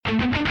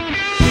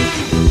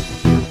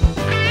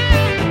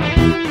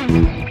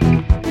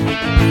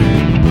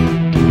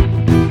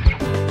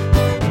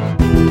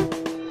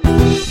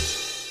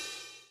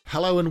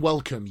Hello and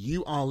welcome.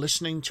 You are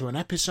listening to an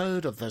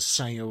episode of the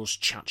Sales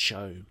Chat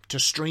Show. To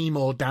stream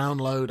or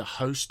download a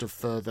host of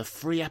further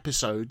free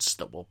episodes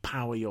that will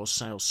power your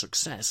sales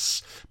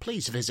success,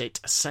 please visit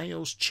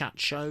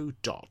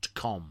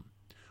saleschatshow.com.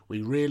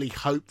 We really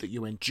hope that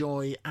you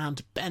enjoy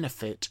and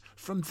benefit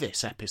from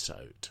this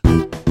episode.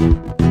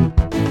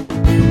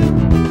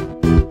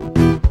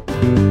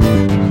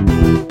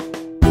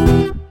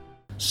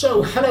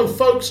 So, hello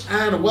folks,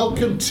 and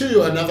welcome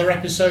to another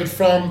episode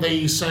from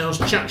the Sales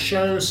Chat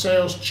Show,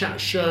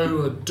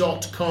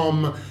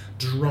 saleschatshow.com,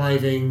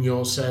 driving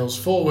your sales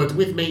forward.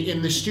 With me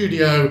in the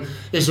studio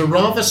is a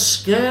rather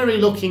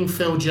scary-looking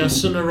Phil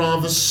Jesson, a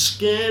rather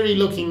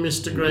scary-looking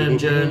Mr. Graham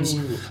Jones,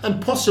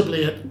 and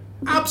possibly an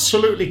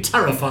absolutely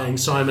terrifying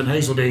Simon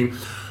Hazeldine.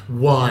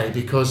 Why?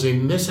 Because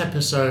in this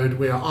episode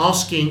we are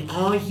asking,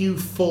 are you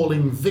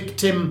falling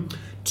victim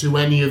to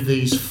any of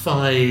these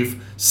 5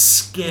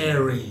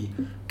 scary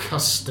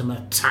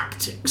customer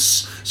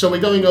tactics? So we're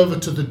going over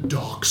to the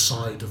dark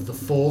side of the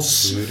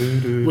force.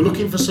 We're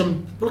looking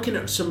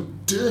at some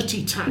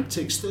dirty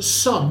tactics that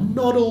some,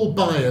 not all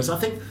buyers, I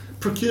think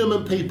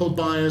procurement people,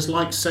 buyers,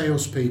 like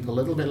salespeople, a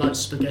little bit like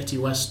spaghetti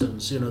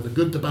westerns, the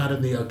good, the bad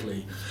and the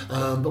ugly.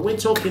 But we're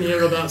talking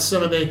here about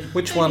some of the...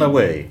 Which one are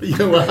we?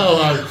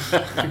 Well,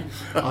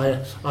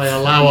 I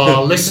allow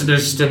our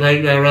listeners to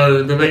make their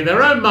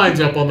own minds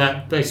up on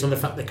that based on the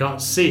fact they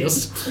can't see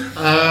us.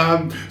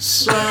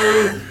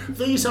 So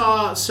these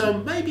are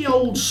some maybe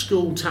old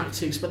school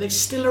tactics, but they're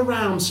still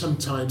around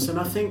sometimes, and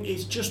I think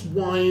it's just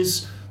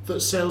wise that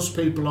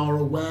salespeople are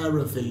aware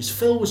of these.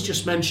 Phil was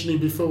just mentioning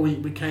before we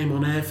came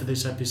on air for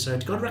this episode,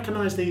 you've got to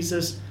recognise these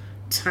as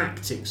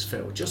tactics,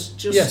 Phil.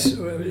 Just Yes,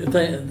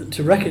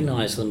 to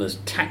recognise them as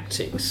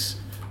tactics,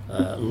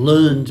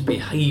 learned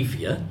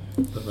behaviour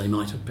that they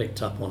might have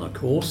picked up on a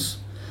course.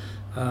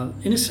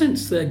 In a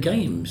sense, they're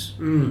games.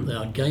 They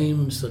are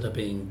games that are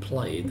being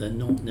played. They're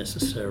not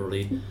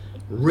necessarily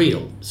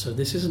real. So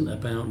this isn't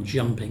about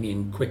jumping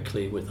in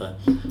quickly with a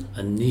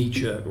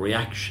knee-jerk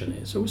reaction.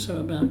 It's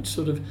also about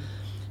sort of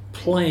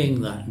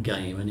playing that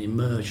game and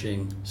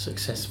emerging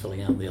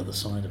successfully out the other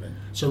side of it.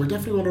 So we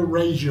definitely want to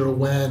raise your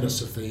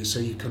awareness of these so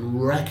you can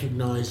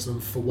recognise them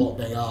for what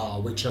they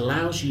are, which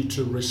allows you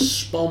to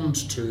respond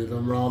to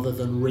them rather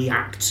than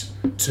react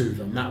to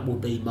them.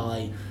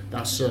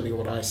 That's certainly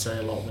what I say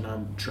a lot when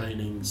I'm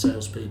training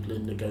salespeople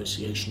in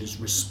negotiation, is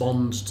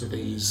respond to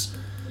these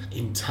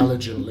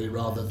intelligently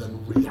rather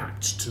than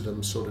react to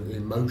them sort of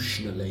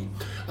emotionally.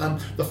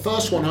 The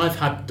first one I've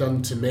had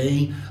done to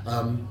me,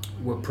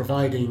 we're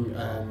providing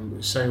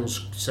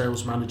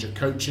sales manager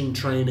coaching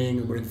training,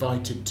 and we're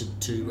invited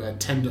to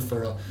tender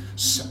for a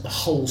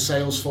whole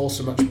sales force,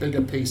 a much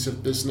bigger piece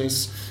of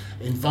business,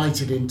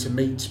 invited in to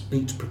meet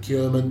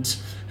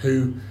procurement,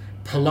 who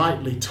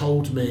politely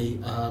told me,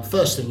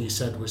 first thing he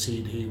said was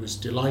he was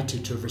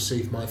delighted to have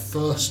received my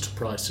first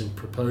pricing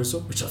proposal,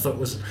 which I thought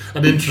was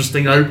an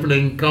interesting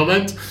opening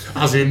comment,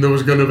 as in there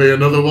was going to be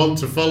another one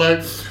to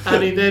follow.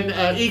 And he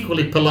then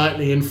equally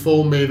politely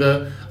informed me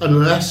that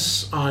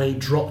unless I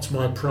dropped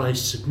my price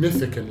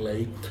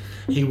significantly,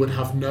 he would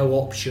have no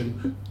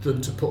option than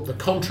to put the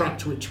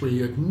contract, which we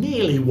had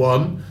nearly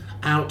won,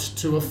 out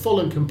to a full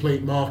and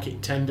complete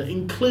market tender,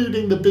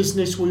 including the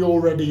business we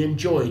already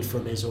enjoyed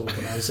from his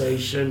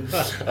organisation,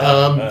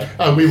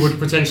 and we would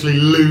potentially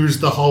lose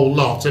the whole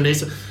lot. And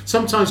it's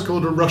sometimes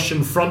called a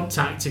Russian front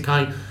tactic.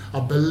 I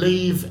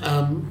believe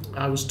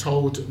I was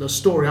told, the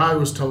story I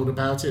was told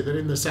about it, that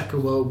in the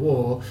Second World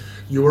War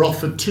you were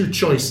offered 2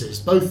 choices,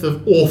 both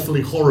of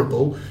awfully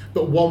horrible,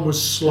 but one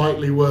was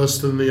slightly worse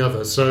than the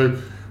other. So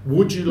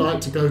would you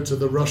like to go to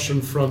the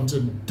Russian front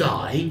and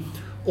die,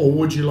 or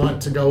would you like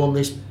to go on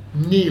this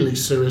nearly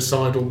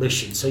suicidal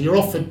mission? So you're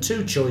offered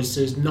 2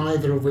 choices,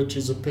 neither of which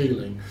is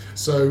appealing.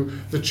 So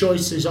the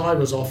choices I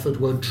was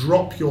offered were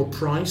drop your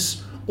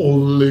price or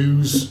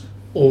lose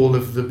all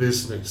of the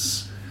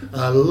business.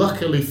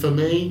 Luckily for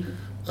me,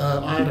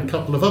 I had a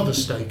couple of other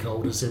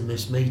stakeholders in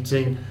this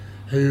meeting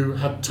who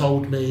had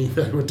told me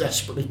they were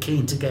desperately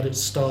keen to get it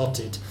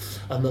started,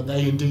 and that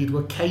they indeed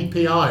were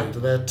KPI'd.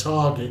 Their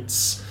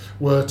targets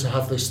were to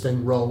have this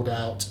thing rolled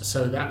out.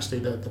 So actually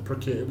the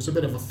procurement, it was a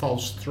bit of a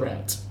false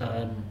threat.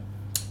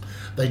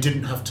 They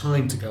didn't have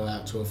time to go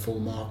out to a full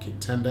market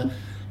tender,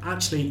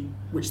 actually,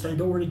 which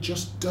they'd already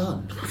just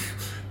done,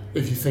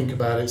 if you think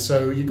about it.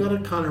 So you've got to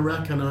kind of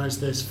recognise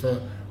this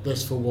for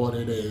what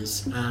it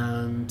is,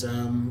 and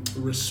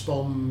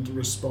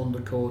respond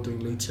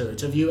accordingly to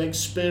it. Have you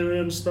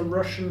experienced the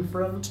Russian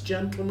front,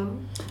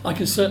 gentlemen? I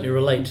can certainly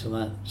relate to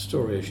that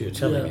story as you're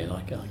telling it.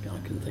 I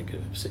can think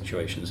of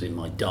situations in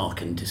my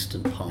dark and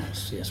distant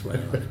past, yes, where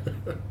I've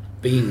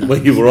been that,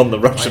 well, you were on the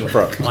Russian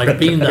front. I've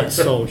been that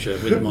soldier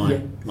with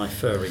my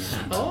furry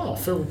hat. Oh,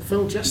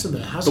 Phil Jesson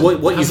there has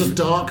a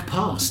dark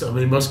past. I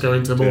mean, must go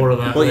into more of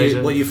that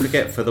later. What you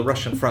forget, for the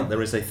Russian front,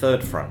 there is a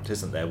third front,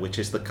 isn't there, which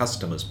is the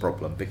customer's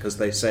problem, because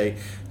they say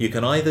you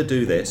can either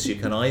do this, you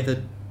can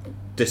either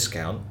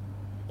discount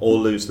or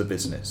lose the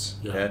business.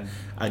 Yeah.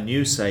 And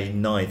you say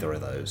neither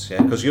of those,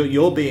 because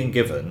you're being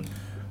given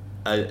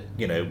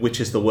which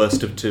is the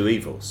worst of two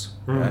evils.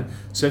 Yeah?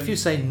 So if you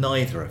say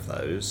neither of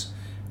those,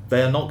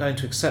 they are not going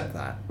to accept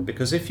that,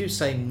 because if you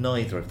say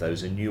neither of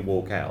those and you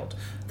walk out,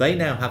 they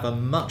now have a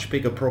much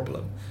bigger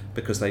problem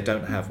because they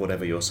don't have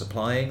whatever you're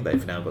supplying.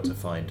 They've now got to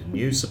find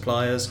new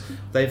suppliers.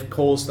 They've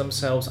caused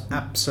themselves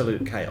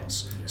absolute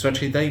chaos. So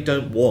actually they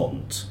don't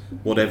want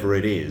whatever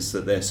it is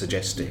that they're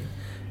suggesting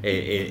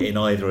in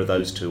either of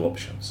those two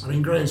options. I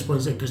mean, Graham's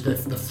point is because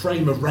the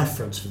frame of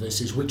reference for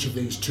this is which of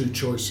these two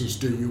choices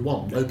do you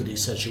want? Nobody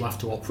says you have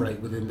to operate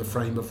within the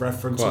frame of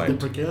reference of the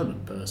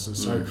procurement person.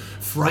 So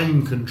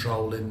frame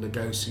control in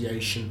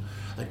negotiation,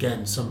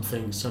 again,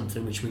 something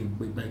which we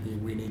maybe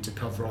we need to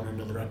cover on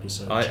another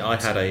episode. I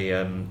had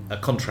a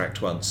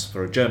contract once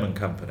for a German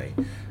company,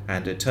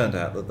 and it turned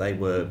out that they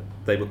were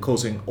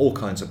causing all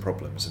kinds of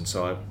problems, and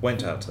so I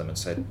went out to them and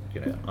said,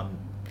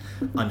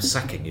 I'm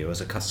sacking you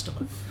as a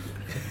customer.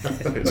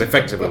 It's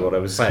effectively what I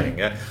was saying.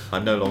 Yeah?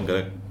 I'm no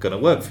longer going to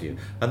work for you.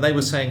 And they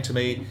were saying to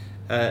me,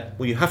 well,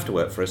 you have to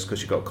work for us because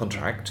you've got a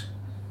contract,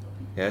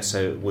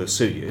 so we'll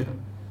sue you,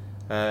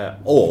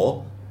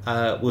 or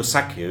we'll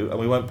sack you and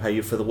we won't pay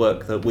you for the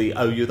work that we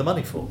owe you the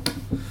money for.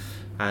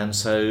 And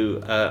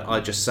so I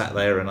just sat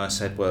there and I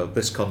said, well,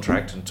 this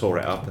contract, and tore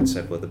it up and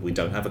said, well, we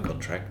don't have a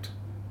contract.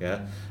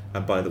 Yeah,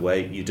 and by the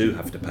way, you do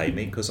have to pay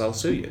me because I'll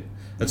sue you.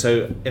 And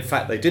so, in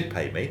fact, they did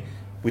pay me.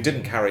 We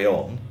didn't carry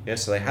on.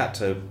 So they had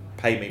to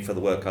pay me for the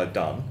work I'd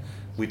done.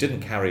 We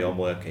didn't carry on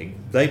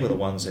working. They were the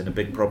ones in a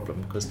big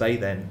problem because they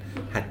then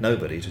had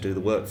nobody to do the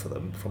work for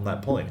them from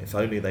that point. If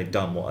only they'd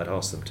done what I'd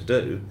asked them to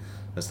do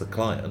as the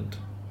client,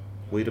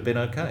 we'd have been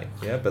okay.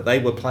 But they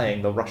were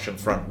playing the Russian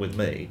front with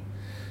me,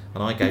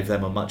 and I gave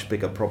them a much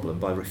bigger problem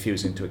by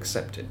refusing to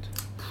accept it.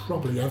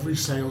 Probably every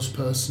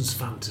salesperson's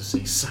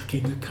fantasy,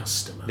 sacking a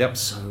customer. Yep.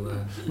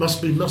 So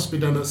must be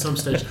done at some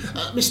stage.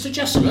 Mr.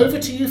 Jessup, over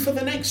to you for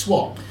the next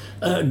one.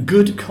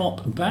 Good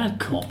cop, bad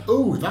cop.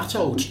 Oh, that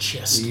old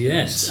chest.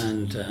 Yes,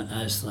 and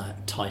as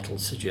that title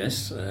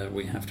suggests,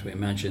 we have to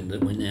imagine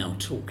that we're now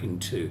talking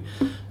to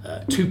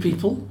two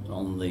people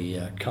on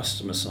the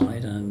customer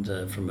side,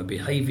 and from a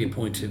behaviour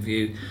point of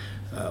view,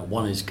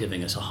 one is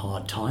giving us a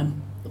hard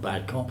time, the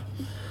bad cop.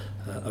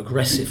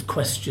 Aggressive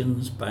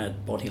questions,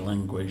 bad body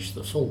language,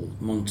 the full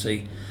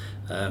Monty.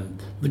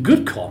 The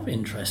good cop,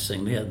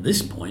 interestingly, at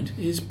this point,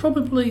 is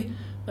probably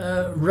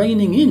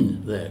reining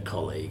in their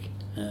colleague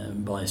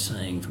by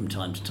saying from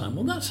time to time,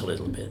 well, that's a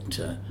little bit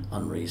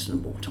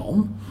unreasonable,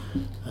 Tom,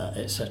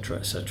 etc.,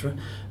 etc.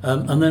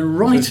 And then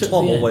right is at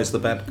Tom the always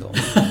end, the bad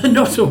cop?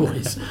 Not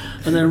always.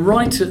 And then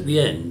right at the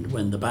end,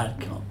 when the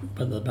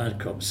bad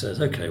cop says,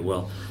 okay,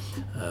 well,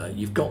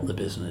 you've got the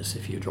business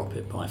if you drop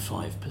it by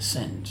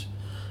 5%.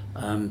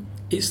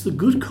 It's the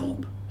good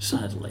cop,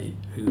 sadly,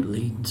 who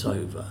leans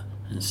over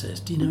and says,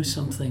 do you know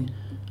something?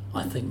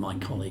 I think my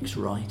colleague's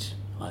right.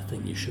 I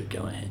think you should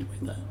go ahead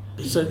with that.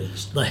 So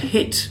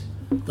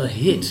the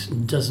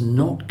hit does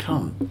not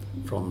come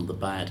from the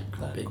bad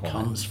cop. It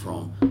comes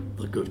from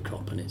the good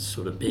cop, and it's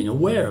sort of being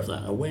aware of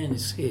that.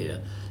 Awareness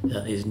here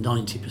is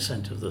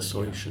 90% of the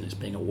solution. It's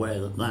being aware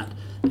that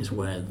is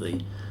where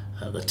the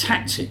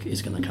tactic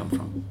is going to come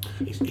from.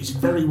 It's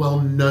very well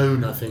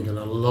known, I think, and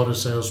a lot of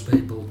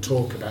salespeople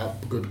talk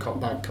about good cop,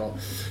 bad cop.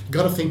 You've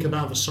got to think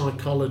about the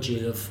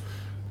psychology of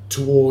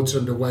towards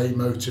and away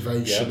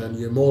motivation, and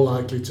you're more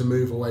likely to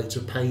move away to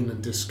pain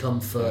and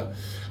discomfort.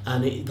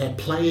 And they're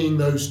playing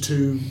those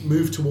two,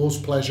 move towards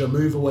pleasure,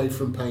 move away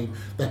from pain.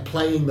 They're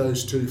playing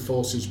those two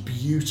forces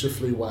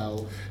beautifully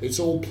well. It's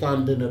all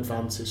planned in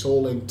advance, it's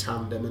all in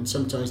tandem, and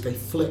sometimes they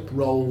flip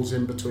roles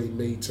in between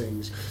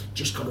meetings.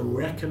 Just got to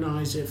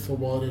recognise it for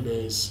what it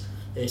is.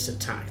 It's a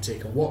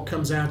tactic, and what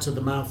comes out of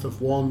the mouth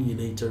of one, you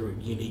need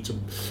to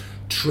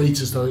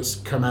treat as though it's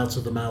come out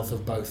of the mouth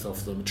of both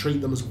of them.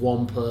 Treat them as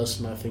one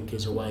person, I think,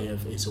 is a way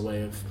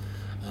of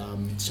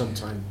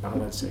sometimes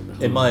balancing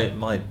that. In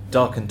my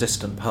dark and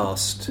distant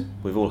past,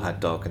 we've all had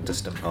dark and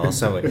distant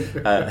past, haven't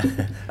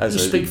we?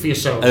 Speak for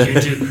yourself, you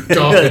two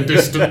dark and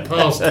distant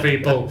past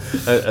people.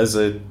 As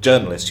a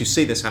journalist, you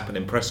see this happen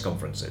in press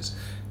conferences.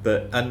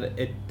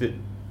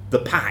 The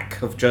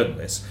pack of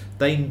journalists,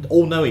 they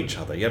all know each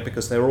other,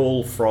 because they're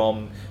all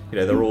from,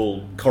 they're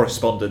all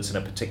correspondents in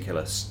a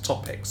particular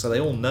topic, so they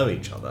all know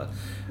each other,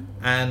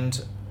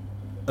 and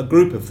a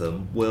group of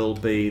them will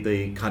be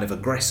the kind of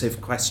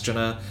aggressive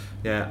questioner,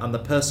 and the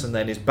person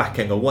then is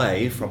backing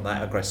away from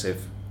that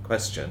aggressive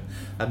question,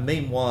 and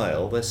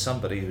meanwhile there's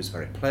somebody who's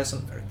very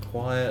pleasant, very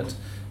quiet,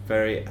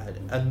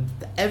 and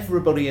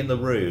everybody in the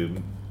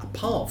room,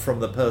 apart from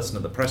the person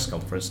at the press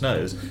conference,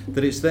 knows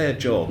that it's their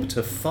job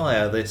to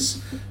fire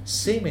this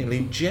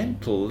seemingly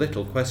gentle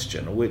little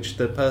question, which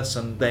the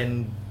person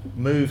then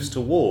moves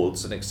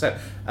towards and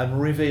accepts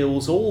and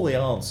reveals all the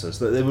answers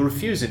that they were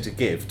refusing to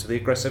give to the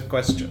aggressive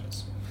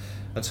questions.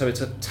 And so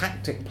it's a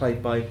tactic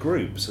played by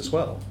groups as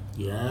well.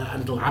 Yeah,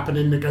 and it'll happen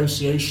in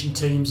negotiation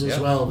teams as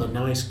Yeah. well. The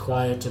nice,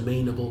 quiet,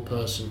 amenable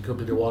person could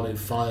be the one who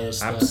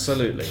fires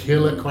Absolutely. the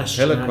killer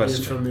question Killer at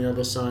question. you from the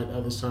other side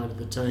of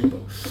the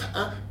table.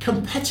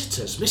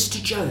 Competitors,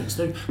 Mr. Jones,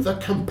 the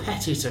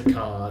competitor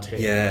card here.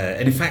 Yeah,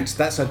 and in fact,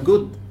 that's a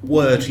good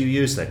word you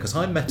use there, because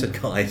I met a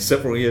guy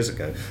several years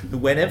ago who,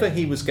 whenever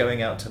he was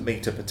going out to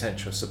meet a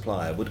potential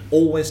supplier, would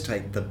always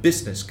take the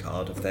business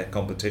card of their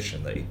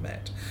competition that he'd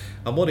met.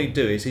 And what he'd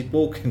do is he'd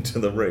walk into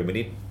the room and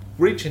he'd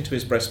reach into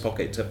his breast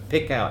pocket to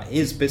pick out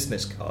his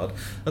business card.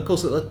 Of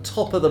course, at the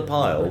top of the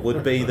pile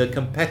would be the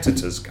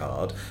competitor's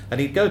card, and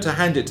he'd go to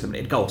hand it to them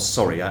and he'd go, "Oh,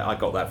 sorry, I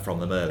got that from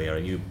them earlier,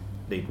 and you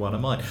need one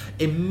of mine."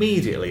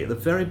 Immediately at the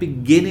very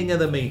beginning of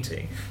the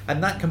meeting,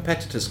 and that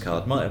competitor's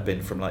card might have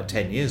been from like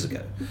 10 years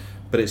ago,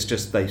 but it's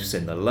just they've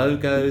seen the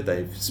logo,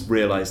 they've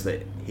realised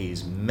that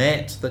he's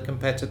met the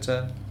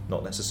competitor,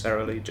 not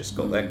necessarily, just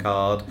got their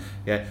card,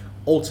 yeah,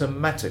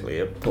 automatically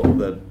it put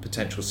the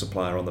potential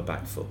supplier on the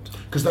back foot.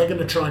 Because they're going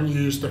to try and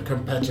use the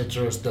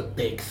competitor as the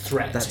big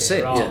threat. That's here,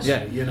 it, aren't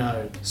yeah. they? You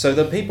know. So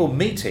the people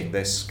meeting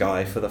this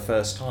guy for the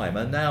first time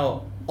are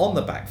now on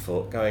the back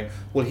foot going,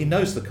 well, he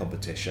knows the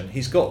competition,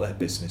 he's got their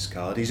business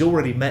card, he's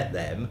already met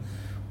them,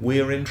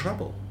 we're in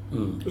trouble.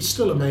 It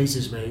still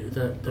amazes me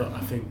that I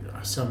think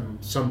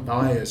some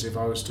buyers, if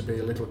I was to be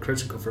a little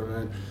critical for a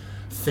moment,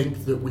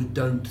 think that we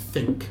don't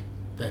think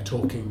they're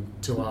talking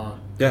to our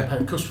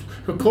because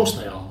of course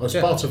they are, as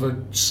part of a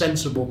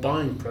sensible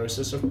buying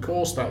process. Of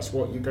course that's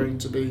what you're going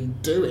to be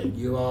doing.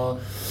 You are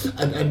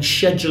and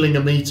scheduling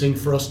a meeting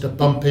for us to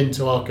bump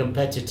into our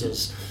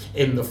competitors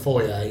in the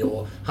foyer,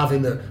 or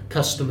having the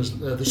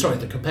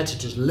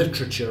competitors'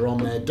 literature on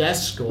their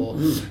desk, or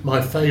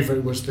my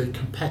favourite was the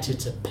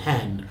competitor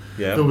pen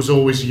that was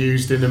always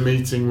used in a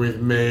meeting with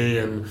me,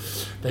 and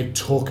they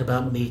talk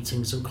about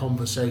meetings and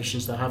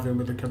conversations they're having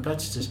with the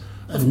competitors.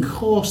 Of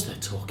course they're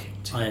talking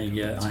to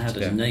you. I had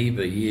a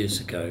neighbour years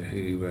ago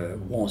who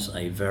was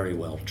a very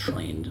well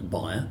trained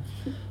buyer,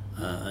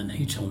 and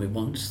he told me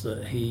once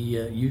that he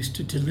used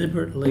to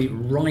deliberately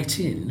write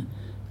in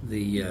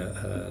the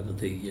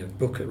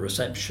book at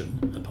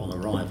reception upon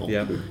arrival.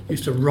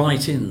 Used to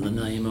write in the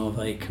name of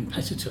a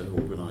competitor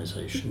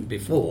organisation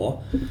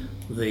before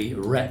the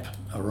rep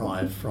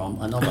arrived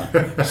from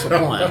another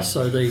supplier.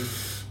 So the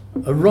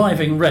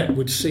arriving rep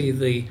would see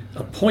the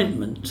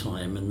appointment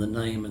time and the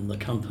name and the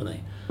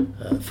company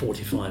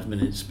 45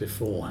 minutes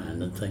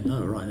beforehand and think,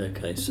 oh right,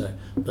 okay, so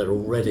they're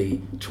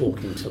already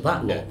talking to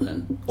that lot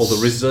then. Or the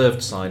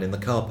reserved sign in the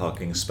car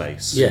parking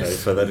space,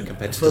 for the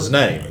competitor's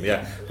name.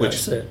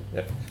 Which, that's it.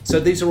 So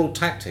these are all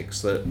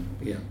tactics that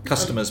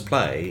customers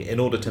play in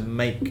order to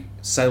make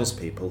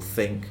salespeople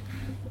think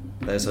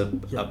there's a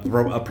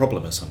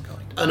problem of some kind.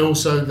 And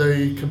also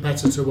the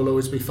competitor will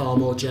always be far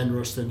more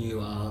generous than you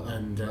are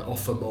and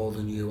offer more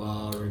than you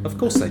are. And, of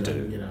course they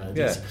do.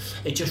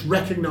 It just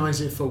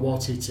recognise it for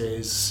what it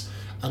is.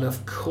 And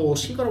of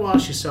course you've got to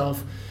ask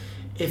yourself,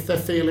 if they're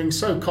feeling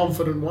so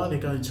confident, why are they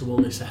going to all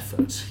this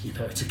effort,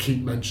 to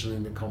keep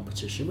mentioning the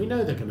competition? We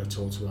know they're going to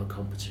talk to our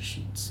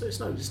competition. It's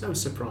no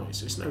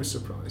surprise. It's no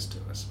surprise to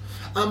us.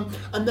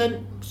 And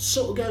then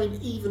sort of going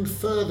even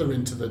further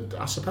into the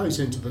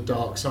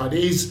dark side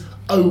is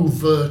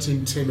overt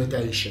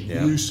intimidation,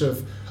 use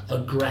of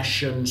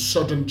aggression,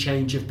 sudden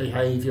change of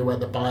behaviour where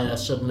the buyer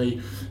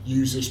suddenly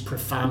uses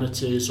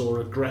profanities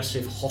or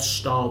aggressive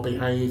hostile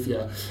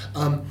behaviour,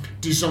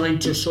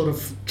 designed to sort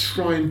of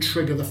try and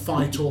trigger the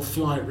fight or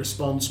flight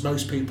response.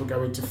 Most people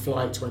go into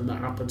flight when that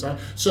happens. I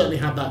certainly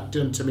had that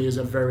done to me as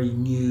a very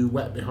new,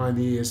 wet behind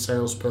the ears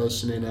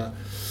salesperson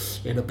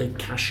in a big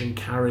cash and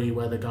carry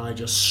where the guy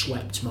just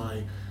swept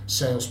my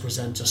sales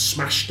presenter,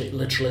 smashed it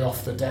literally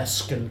off the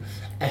desk and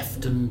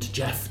effed and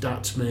jeffed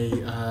at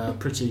me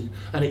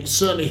and it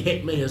certainly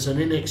hit me as an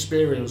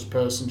inexperienced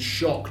person,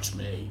 shocked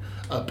me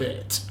a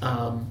bit.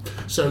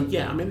 So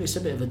yeah, I mean, it's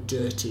a bit of a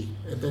dirty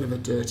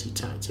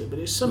tactic, but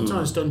it's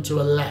sometimes done to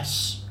a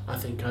less, I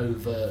think,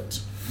 overt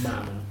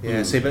manner.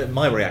 Yeah, see, but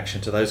my reaction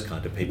to those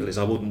kind of people is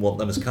I wouldn't want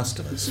them as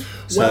customers,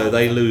 so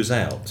they lose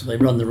out. They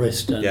run the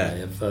risk, don't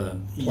they,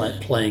 of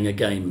playing a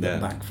game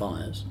that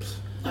backfires.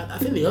 I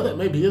think the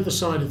other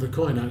side of the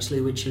coin,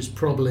 actually, which is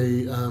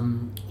probably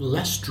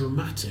less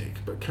dramatic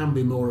but can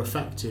be more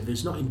effective,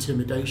 is not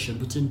intimidation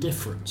but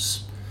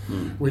indifference,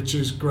 which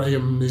is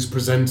Graham is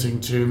presenting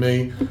to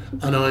me,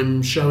 and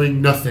I'm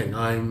showing nothing.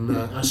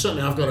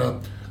 I've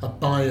got a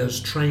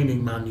buyer's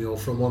training manual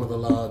from one of the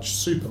large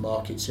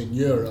supermarkets in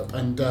Europe,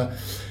 and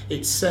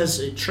it says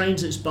it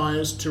trains its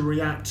buyers to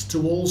react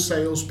to all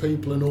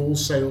salespeople and all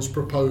sales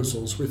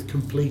proposals with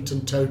complete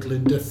and total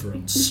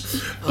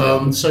indifference.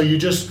 So you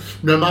just,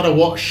 no matter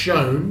what's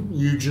shown,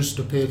 you just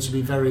appear to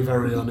be very,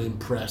 very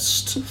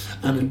unimpressed,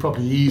 and it's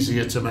probably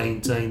easier to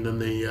maintain than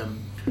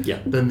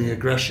the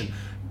aggression.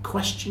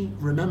 Question,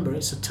 remember,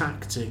 it's a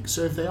tactic.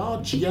 So if they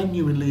are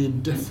genuinely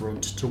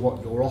indifferent to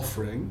what you're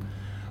offering,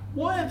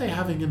 why are they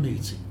having a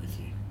meeting with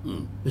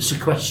you? It's a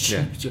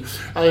question.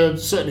 I am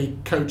certainly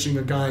coaching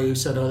a guy who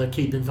said, they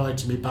keep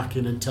inviting me back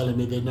in and telling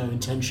me they've no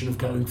intention of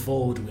going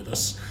forward with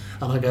us.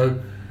 And I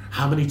go,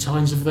 how many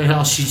times have they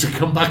asked you to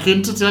come back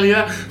in to tell you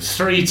that?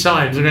 3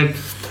 times. I go,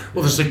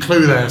 well, there's a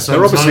clue there. So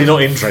they're obviously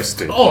not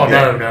interested. Oh,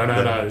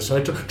 no.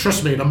 So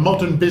trust me, in a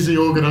modern, busy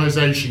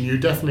organisation, you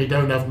definitely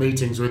don't have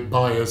meetings with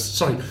buyers.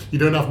 Sorry, you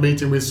don't have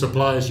meeting with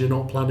suppliers you're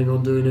not planning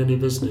on doing any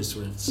business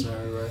with.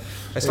 So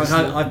it's like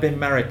I've been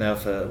married now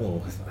for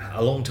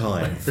a long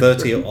time,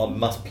 30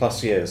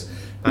 plus years.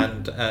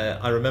 And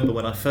I remember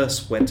when I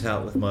first went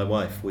out with my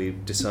wife, we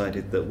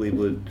decided that we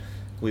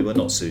were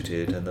not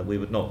suited and that we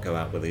would not go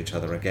out with each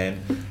other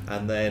again.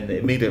 And then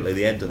immediately at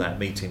the end of that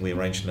meeting, we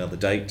arranged another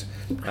date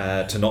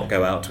to not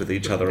go out with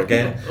each other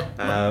again.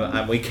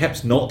 And we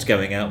kept not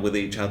going out with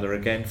each other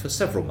again for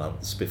several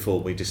months before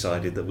we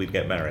decided that we'd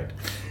get married.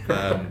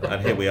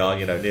 And here we are,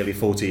 nearly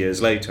 40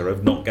 years later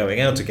of not going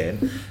out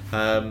again.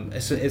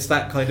 It's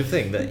that kind of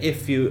thing, that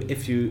if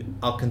you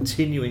are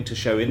continuing to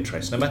show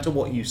interest, no matter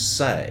what you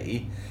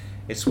say,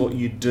 it's what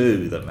you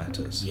do that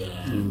matters. Yeah,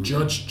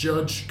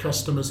 judge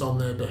customers on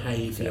their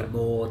behaviour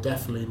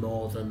definitely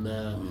more than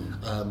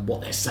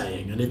what they're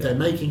saying. And if they're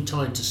making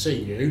time to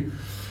see you,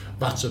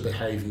 that's a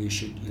behaviour you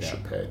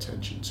should pay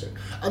attention to.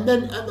 And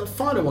then the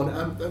final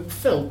one,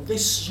 Phil,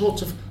 this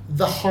sort of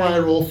the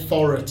higher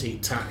authority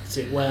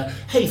tactic where,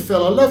 hey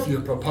Phil, I love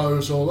your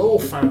proposal, all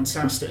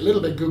fantastic, a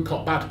little bit good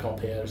cop, bad cop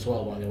here as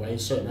well, by the way,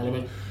 certain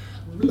element.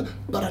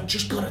 But I've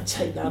just got to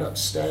take that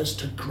upstairs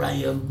to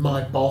Graham,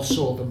 my boss,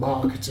 or the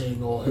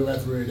marketing, or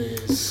whoever it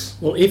is.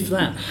 Well, if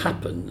that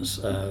happens,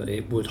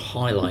 it would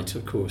highlight,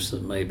 of course,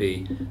 that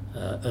maybe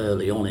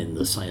early on in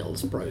the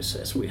sales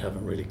process we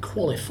haven't really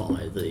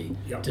qualified the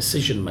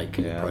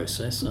decision-making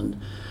process.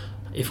 And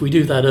if we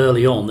do that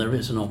early on, there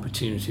is an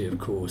opportunity, of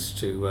course,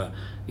 to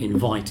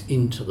invite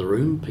into the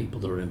room people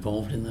that are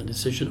involved in the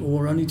decision,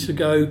 or only to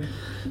go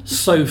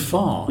so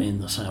far in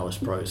the sales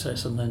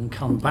process and then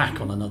come back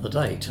on another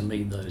day to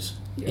meet those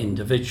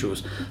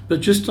individuals.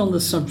 But just on the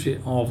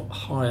subject of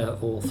higher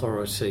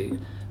authority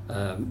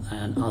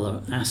and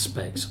other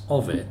aspects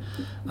of it,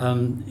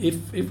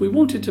 if we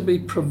wanted to be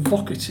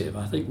provocative,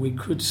 I think we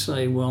could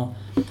say, well,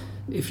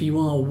 if you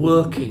are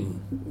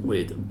working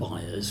with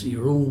buyers,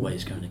 you're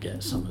always going to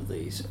get some of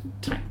these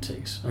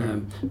tactics.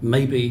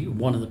 Maybe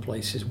one of the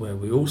places where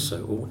we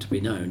also ought to be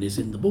known is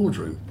in the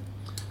boardroom.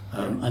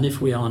 And if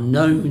we are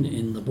known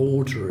in the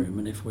boardroom,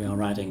 and if we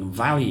are adding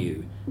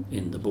value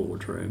in the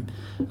boardroom,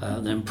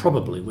 then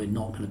probably we're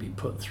not going to be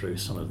put through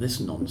some of this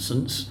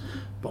nonsense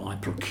by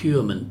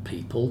procurement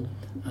people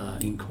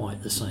in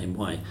quite the same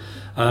way.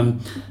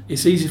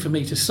 It's easy for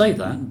me to say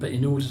that, but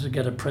in order to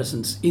get a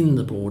presence in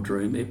the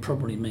boardroom, it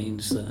probably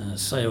means that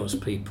as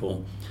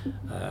salespeople,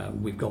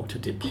 we've got to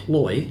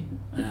deploy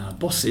our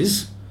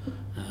bosses,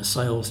 our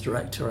sales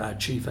director, our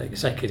chief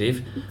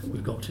executive.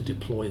 We've got to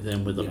deploy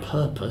them with a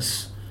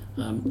purpose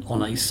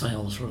on a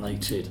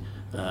sales-related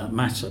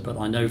matter. But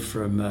I know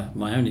from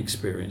my own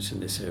experience in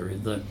this area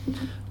that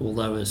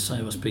although as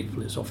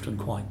salespeople it's often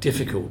quite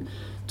difficult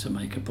to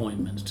make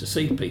appointments to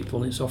see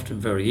people, it's often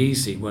very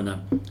easy when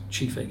a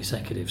chief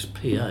executive's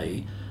PA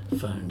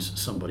phones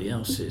somebody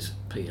else's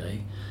PA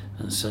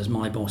and says,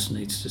 my boss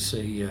needs to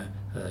see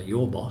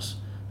your boss,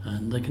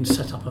 and they can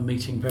set up a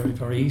meeting very,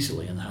 very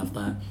easily and have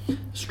that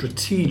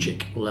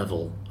strategic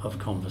level of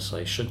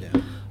conversation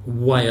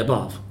way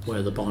above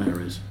where the buyer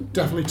is.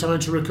 Definitely time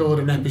to record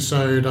an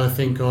episode, I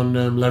think, on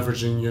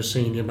leveraging your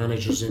senior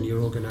managers in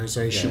your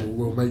organisation.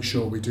 We'll make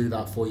sure we do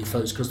that for you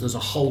folks, because there's a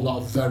whole lot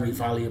of very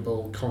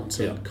valuable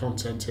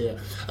content here.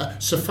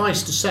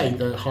 Suffice to say,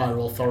 the higher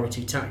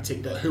authority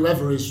tactic, that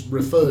whoever is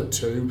referred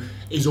to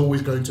is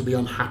always going to be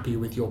unhappy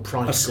with your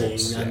pricing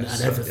and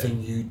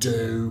everything you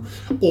do,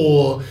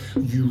 or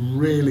you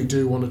really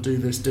do want to do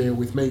this deal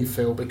with me,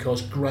 Phil,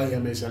 because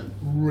Graham is a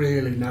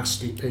really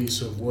nasty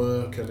piece of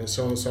work, and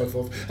so on and so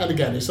forth. And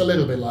again, it's a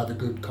little bit like the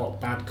good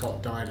cop, bad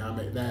cop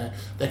dynamic. They're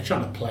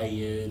trying to play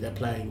you, they're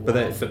playing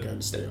off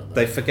against the other.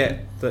 They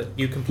forget that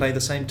you can play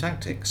the same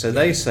tactic. So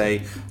they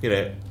say,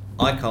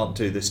 I can't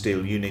do this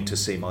deal, you need to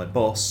see my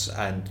boss,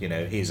 and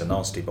he's a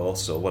nasty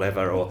boss or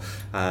whatever, or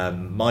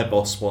my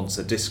boss wants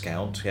a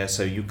discount,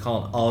 so you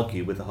can't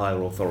argue with the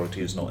higher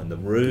authority who's not in the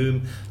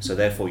room, so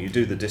therefore you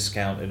do the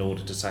discount in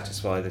order to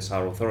satisfy this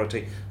higher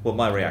authority. Well,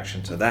 my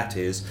reaction to that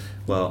is,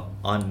 well,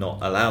 I'm not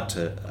allowed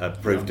to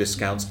approve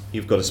discounts,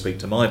 you've got to speak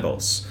to my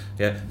boss,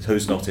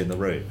 who's not in the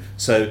room.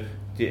 So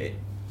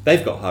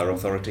they've got higher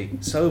authority,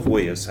 so have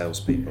we as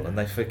salespeople, and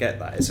they forget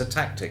that. It's a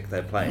tactic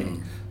they're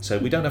playing, so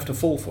we don't have to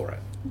fall for it.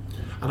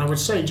 And I would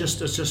say,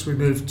 just as we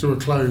move to a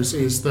close,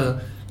 is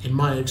that in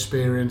my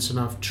experience, and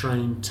I've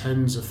trained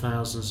tens of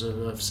thousands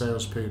of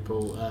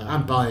salespeople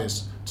and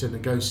buyers to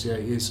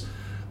negotiate, is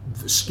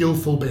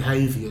skillful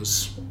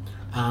behaviours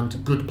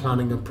and good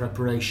planning and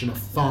preparation are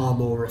far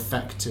more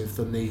effective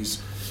than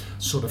these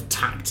sort of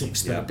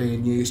tactics that are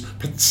being used,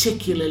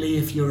 particularly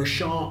if you're a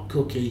sharp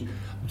cookie.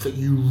 that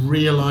you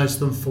realise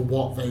them for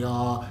what they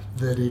are,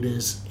 that it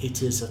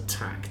is a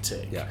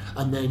tactic. Yeah.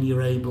 And then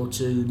you're able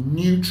to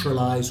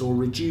neutralise or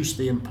reduce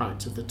the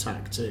impact of the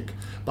tactic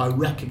by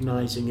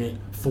recognising it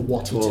for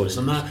what it is.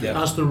 And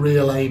that's the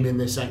real aim in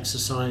this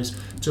exercise,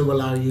 to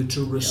allow you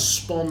to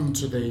respond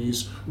to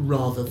these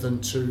rather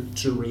than to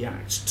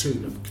react to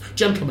them.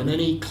 Gentlemen,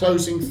 any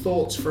closing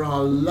thoughts for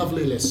our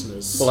lovely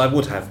listeners? Well, I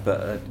would have,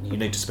 but you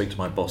need to speak to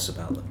my boss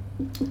about them.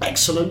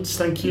 Excellent,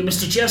 thank you,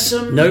 Mr.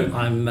 Jessen. No,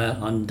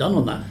 I'm done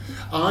on that.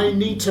 I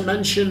need to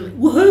mention,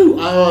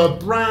 woohoo, our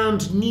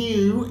brand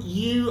new,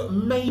 you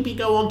maybe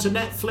go onto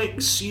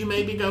Netflix, you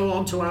maybe go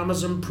onto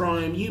Amazon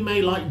Prime, you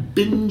may like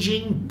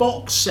binging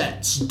box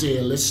sets,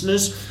 dear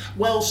listeners.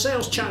 Well,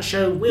 Sales Chat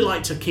Show, we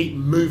like to keep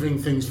moving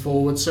things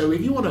forward, so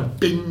if you want to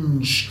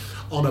binge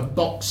on a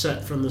box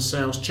set from the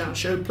Sales Chat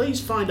Show,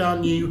 please find our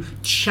new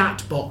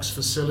chat box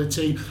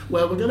facility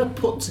where we're going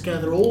to put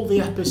together all the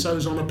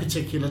episodes on a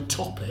particular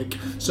topic,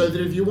 so that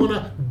if you want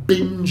to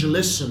binge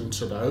listen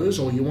to those,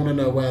 or you want to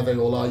know where they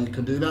all are, you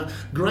can do that.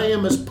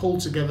 Graham has pulled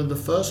together the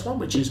first one,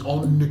 which is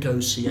on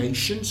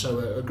negotiation, so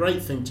a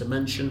great thing to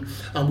mention,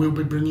 and we'll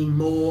be bringing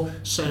more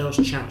Sales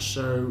Chat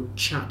Show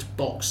chat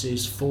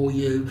boxes for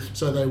you,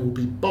 so there will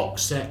be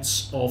box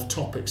sets of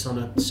topics on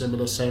a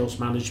similar sales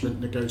management,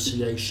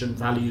 negotiation,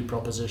 value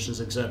propositions,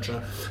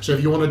 etc. So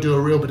if you want to do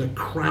a real bit of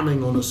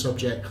cramming on a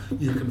subject,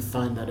 you can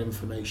find that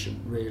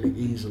information really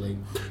easily.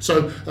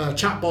 So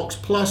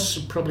Chatbox Plus,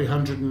 probably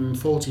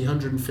 140,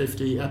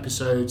 150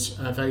 episodes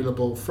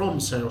available from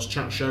Sales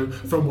Chat Show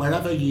from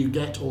wherever you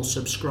get or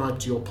subscribe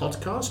to your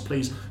podcast.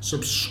 Please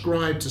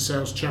subscribe to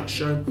Sales Chat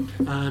Show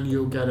and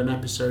you'll get an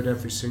episode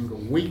every single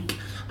week.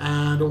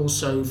 And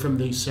also from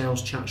the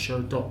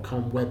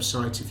saleschatshow.com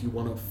website if you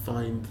want to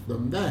find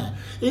them there.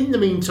 In the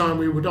meantime,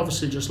 we would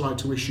obviously just like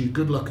to wish you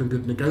good luck and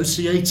good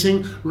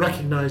negotiating,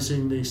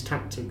 recognising these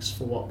tactics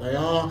for what they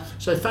are.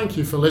 So thank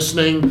you for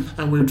listening,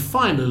 and we would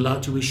finally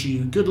like to wish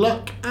you good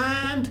luck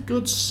and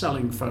good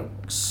selling,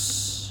 folks.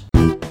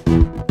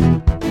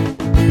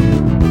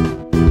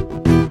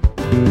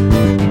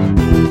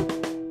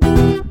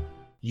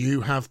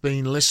 You have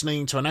been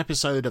listening to an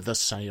episode of the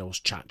Sales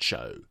Chat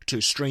Show. To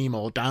stream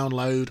or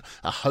download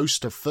a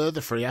host of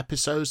further free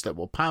episodes that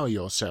will power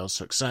your sales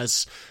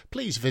success,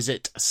 please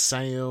visit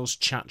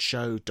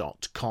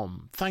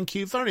saleschatshow.com. Thank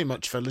you very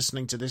much for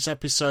listening to this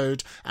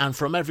episode, and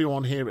from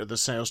everyone here at the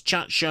Sales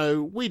Chat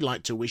Show, we'd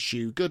like to wish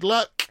you good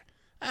luck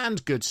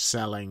and good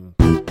selling.